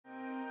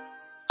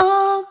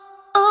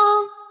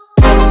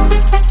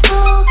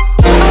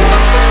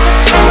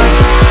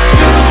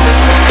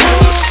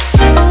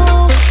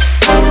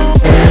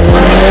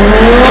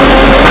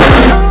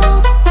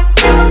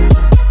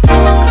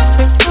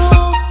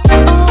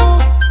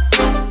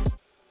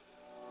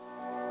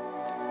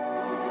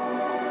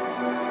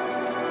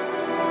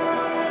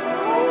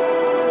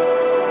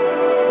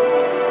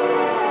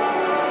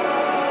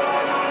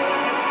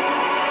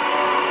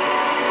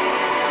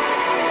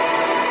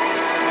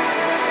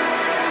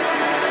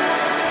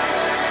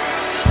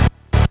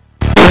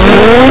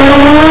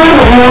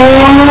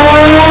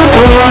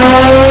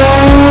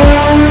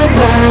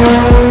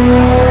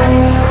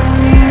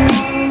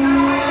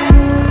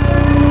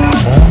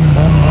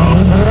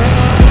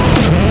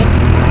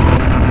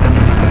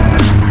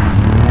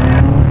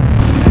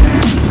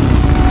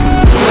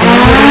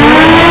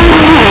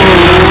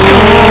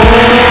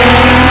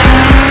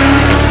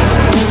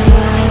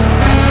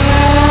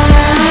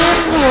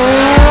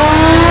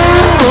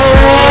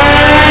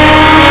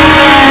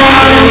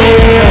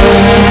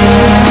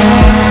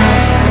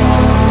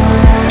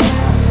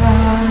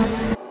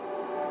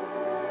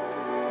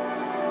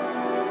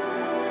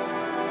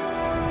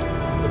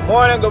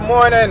Good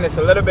morning. It's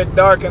a little bit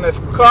dark in this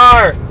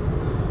car.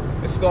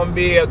 It's gonna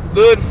be a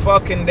good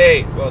fucking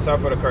day. Well, sorry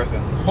for the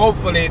cursing.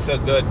 Hopefully it's a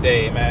good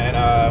day, man.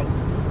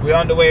 We're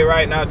on the way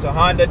right now to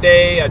Honda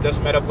Day. I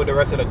just met up with the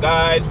rest of the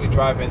guys. We're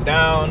driving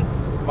down.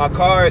 My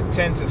car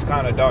tints is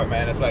kind of dark,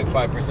 man. It's like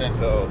 5%,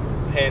 so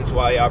hence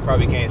why y'all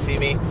probably can't see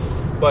me.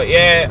 But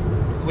yeah,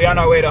 we're on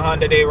our way to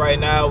Honda Day right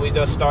now. We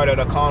just started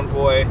a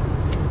convoy.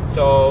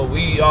 So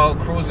we all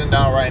cruising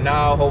down right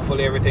now.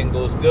 Hopefully everything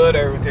goes good.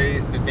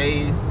 The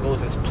day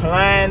goes as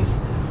planned,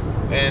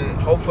 and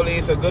hopefully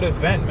it's a good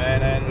event,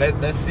 man. And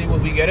let's see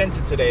what we get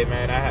into today,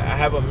 man. I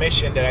have a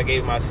mission that I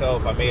gave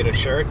myself. I made a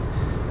shirt,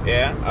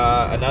 yeah,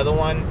 another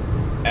one,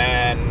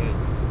 and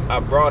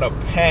I brought a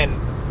pen.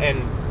 And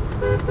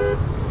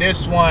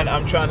this one,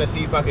 I'm trying to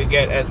see if I could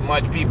get as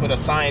much people to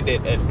sign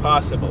it as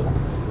possible.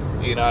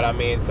 You know what I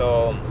mean?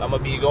 So I'm gonna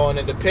be going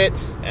in the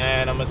pits,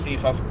 and I'm gonna see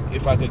if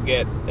I could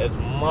get as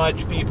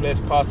much people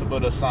as possible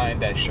to sign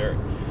that shirt.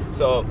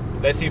 So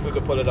let's see if we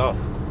could pull it off.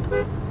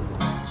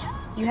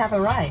 You have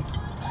arrived.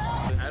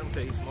 I don't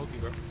say he's smoky,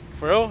 bro.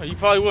 For real? You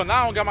probably will.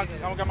 Now I don't got my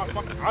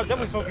fucking. I was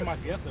definitely smoking my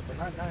Fiesta, but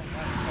not.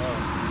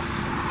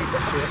 Piece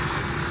of shit.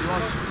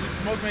 You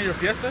smoking in your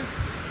Fiesta?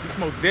 You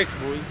smoke dicks,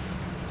 boy.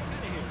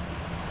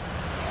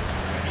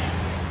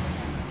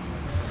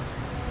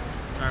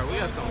 Alright, we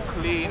got some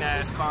clean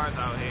ass cars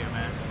out here,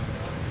 man.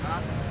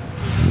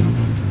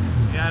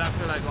 Yeah, I don't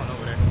feel like going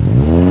over there.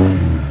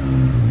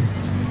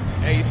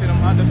 Hey, you see them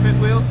Honda fit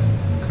wheels?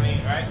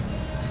 Clean, right?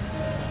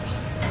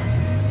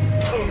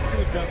 Oh,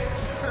 shit,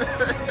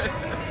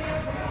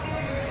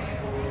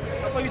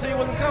 I thought you said you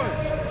wasn't coming.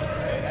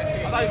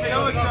 I thought you said you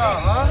wasn't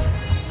coming, huh?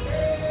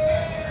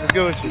 What's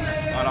good with you?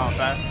 Hold on,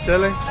 fam.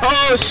 Chilling?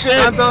 Oh,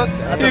 shit!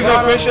 He's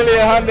officially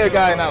a Honda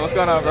guy now. What's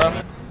going on, bro?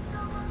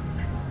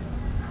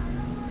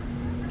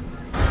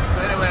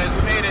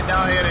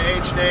 Down here to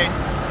H-Day. We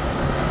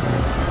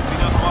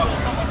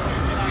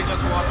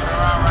just walking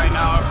around right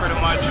now, pretty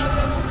much.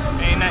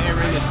 Ain't nothing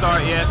really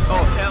start yet.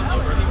 Oh, hell no,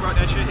 bro. He brought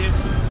that shit here.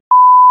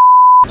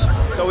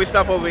 So we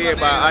stop over here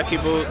by Aki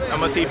Boot.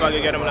 I'm gonna see if I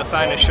can get him to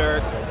sign the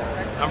shirt.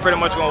 I'm pretty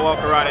much gonna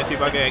walk around and see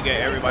if I can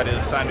get everybody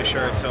to sign the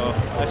shirt. So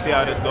let's see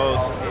how this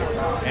goes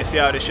and see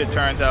how this shit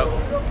turns out.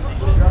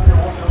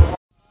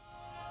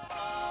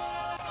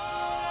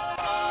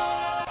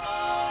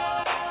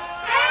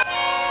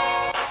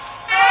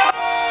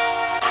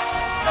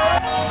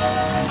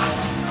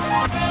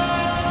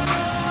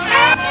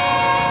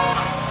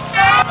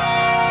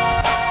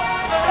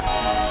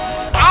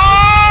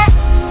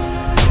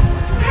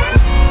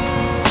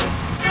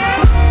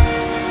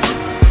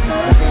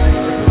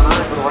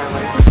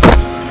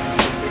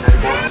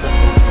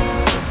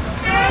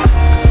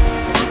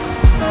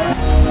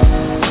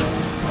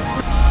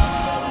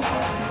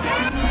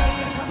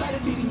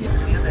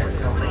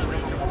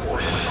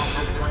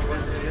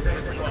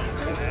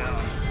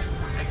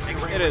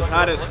 It is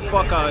hot as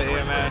fuck out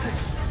here, man.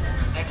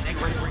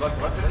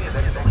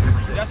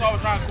 That's why I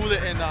was trying to cool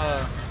it in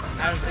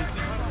having AC.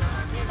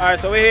 Alright,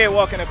 so we're here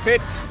walking the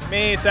pits.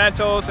 Me,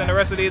 Santos, and the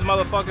rest of these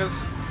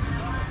motherfuckers.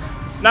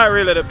 Not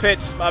really the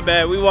pits, my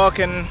bad. We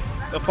walking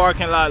the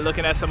parking lot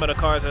looking at some of the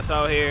cars that's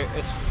out here.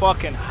 It's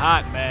fucking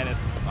hot, man.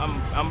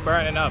 I'm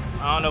burning up.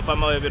 I don't know if I'm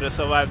gonna be able to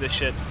survive this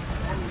shit.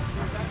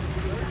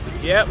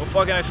 Yeah, we're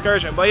fucking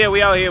excursion. But yeah,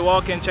 we out here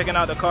walking, checking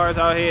out the cars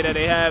out here that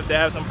they have. They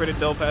have some pretty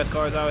dope ass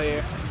cars out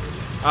here.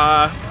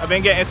 I've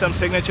been getting some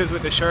signatures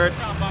with the shirt,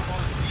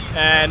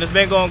 and it's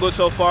been going good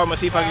so far. I'm gonna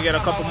see if I can get a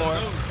couple more.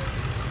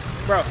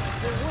 Bro.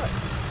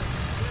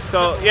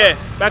 So yeah,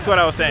 back to what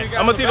I was saying.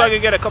 I'm gonna see if I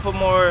can get a couple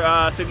more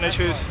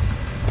signatures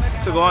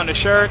to go on the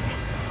shirt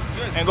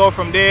and go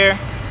from there.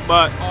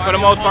 But for the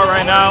most part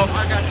right now,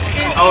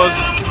 I was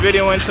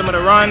videoing some of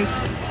the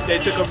runs. They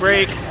took a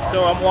break,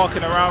 so I'm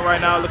walking around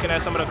right now looking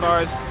at some of the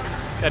cars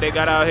that they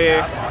got out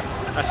here.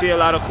 I see a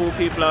lot of cool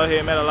people out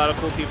here, met a lot of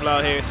cool people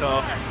out here,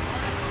 so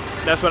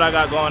that's what I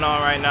got going on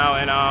right now.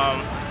 And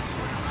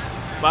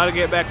about to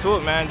get back to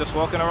it, man. Just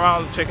walking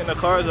around, checking the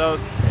cars out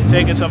and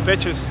taking some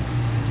pictures.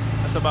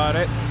 That's about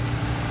it.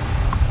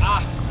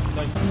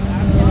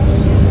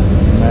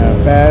 Man,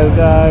 fast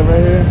guy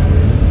right here.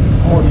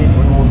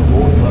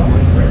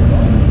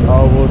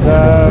 All-wheel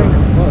drive.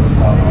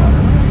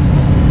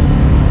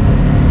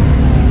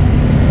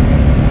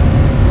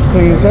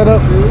 Clean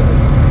setup.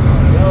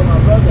 Yo, my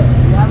brother.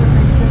 You have the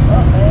same shit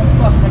up, man.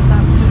 Fuck, next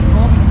time you should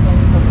call me so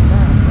we come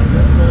down.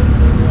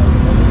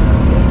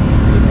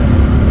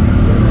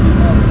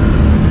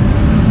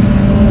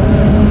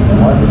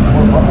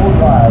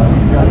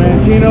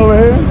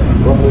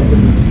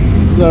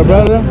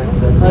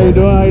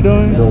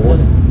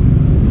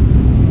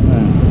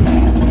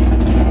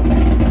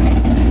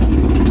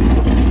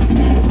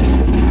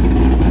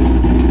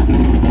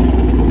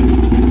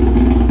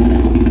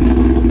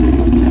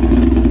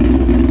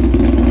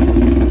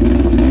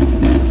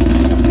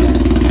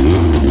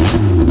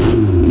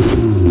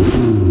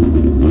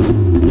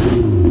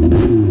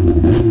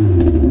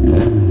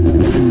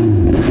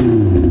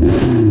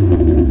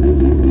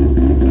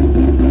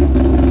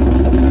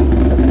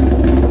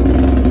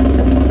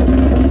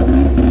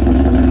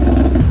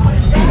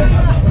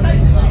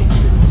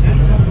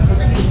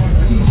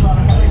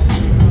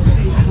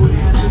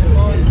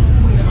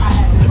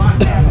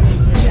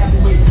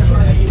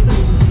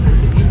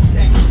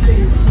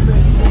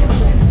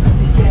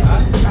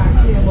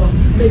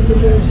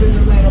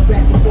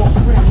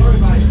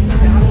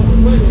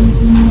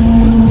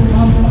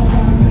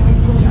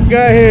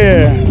 got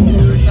here?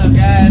 What's up,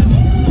 guys?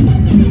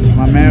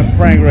 My man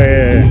Frank right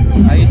here.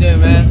 How you doing,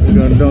 man?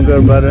 Doing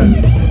good, brother.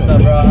 What's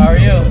up, bro? How are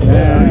you?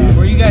 Yeah.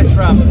 Where are you guys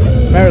from?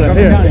 Maryland,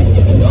 here.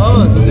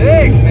 Oh,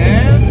 sick,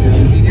 man.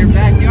 In your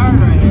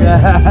backyard right here.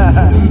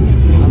 Yeah.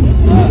 That's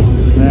what's up.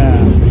 Yeah.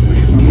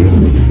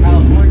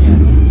 California.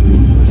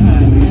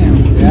 Damn.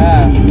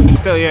 Yeah.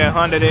 Still, yeah,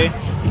 Honda Day.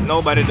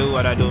 Nobody do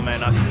what I do,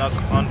 man. I snuck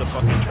on the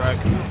fucking track.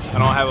 I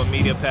don't have a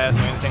media pass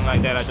or anything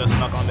like that. I just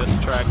snuck on this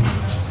track.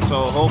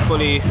 So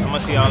hopefully, I'm gonna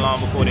see how long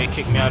before they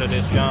kick me out of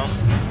this jump.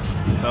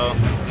 So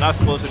I'm not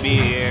supposed to be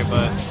here,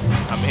 but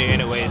I'm here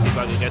anyway. See if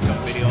I can get some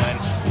video in.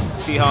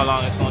 See how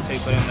long it's gonna take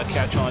for them to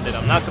catch on that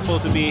I'm not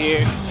supposed to be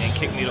here and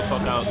kick me the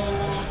fuck out.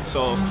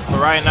 So for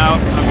right now,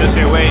 I'm just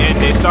here waiting.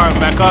 They start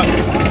back up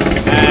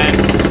and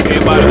they're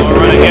about to go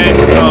run again.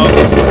 So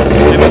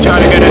let me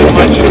try to get as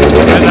much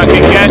as I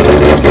can get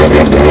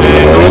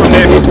and go from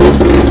there.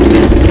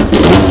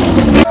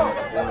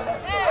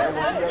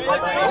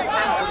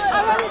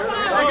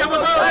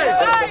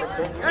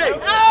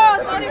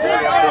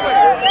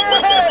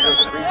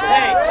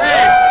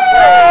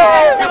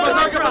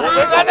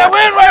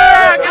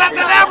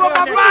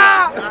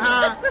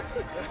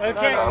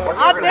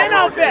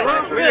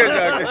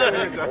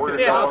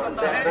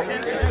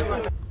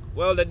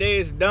 Well, the day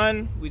is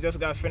done. We just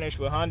got finished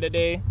with Honda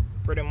Day,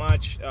 pretty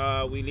much.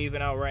 We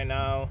leaving out right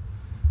now.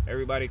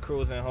 Everybody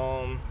cruising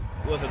home.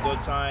 It was a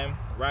good time.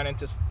 Ran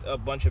into a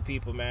bunch of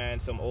people, man.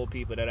 Some old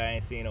people that I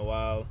ain't seen in a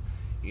while.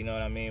 You know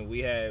what I mean? We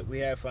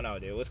had fun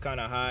out there. It was kind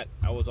of hot.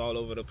 I was all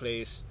over the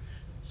place.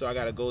 So I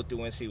got to go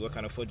through and see what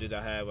kind of footage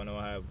I have. I know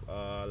I have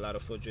a lot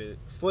of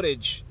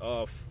footage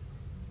of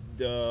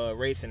the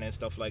racing and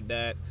stuff like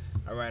that.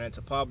 I ran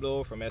into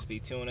Pablo from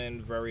SB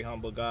Tuning, very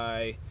humble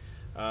guy.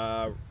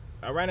 I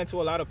ran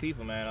into a lot of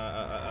people, man,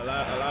 a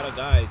lot of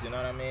guys, you know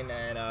what I mean?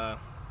 And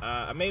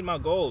I made my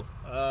goal.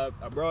 I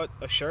brought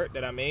a shirt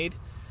that I made,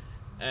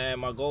 and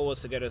my goal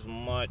was to get as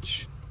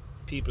much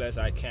people as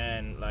I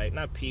can, like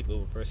not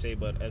people per se,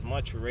 but as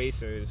much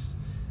racers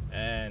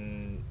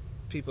and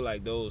people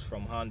like those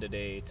from Honda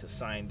Day to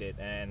sign it.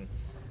 And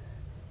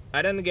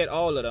I didn't get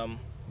all of them,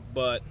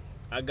 but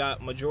I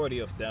got majority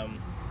of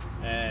them,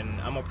 and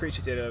I'm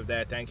appreciative of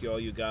that. Thank you all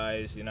you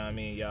guys, you know what I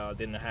mean? Y'all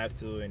didn't have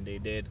to and they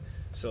did,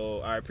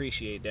 so I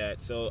appreciate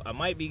that. So I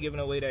might be giving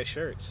away that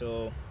shirt,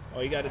 so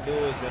all you got to do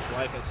is just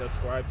like and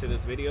subscribe to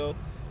this video,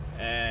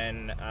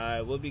 and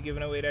I will be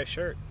giving away that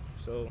shirt.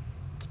 So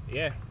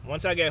yeah,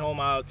 once I get home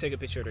I'll take a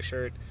picture of the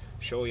shirt,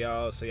 show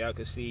y'all so y'all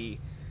can see,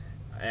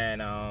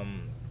 and I'll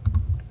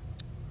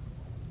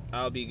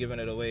be giving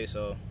it away.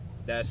 So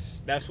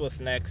that's what's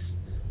next,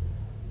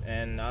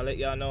 and I'll let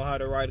y'all know how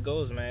the ride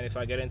goes, man, if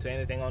I get into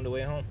anything on the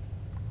way home.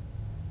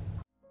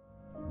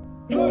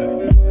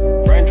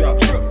 Raindrop,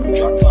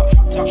 drop top,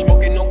 top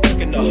smoking, no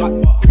cooking the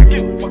hot pot.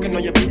 Fucking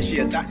on your bitch,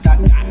 yeah, that.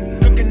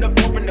 Cooking up,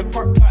 open the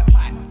park pot.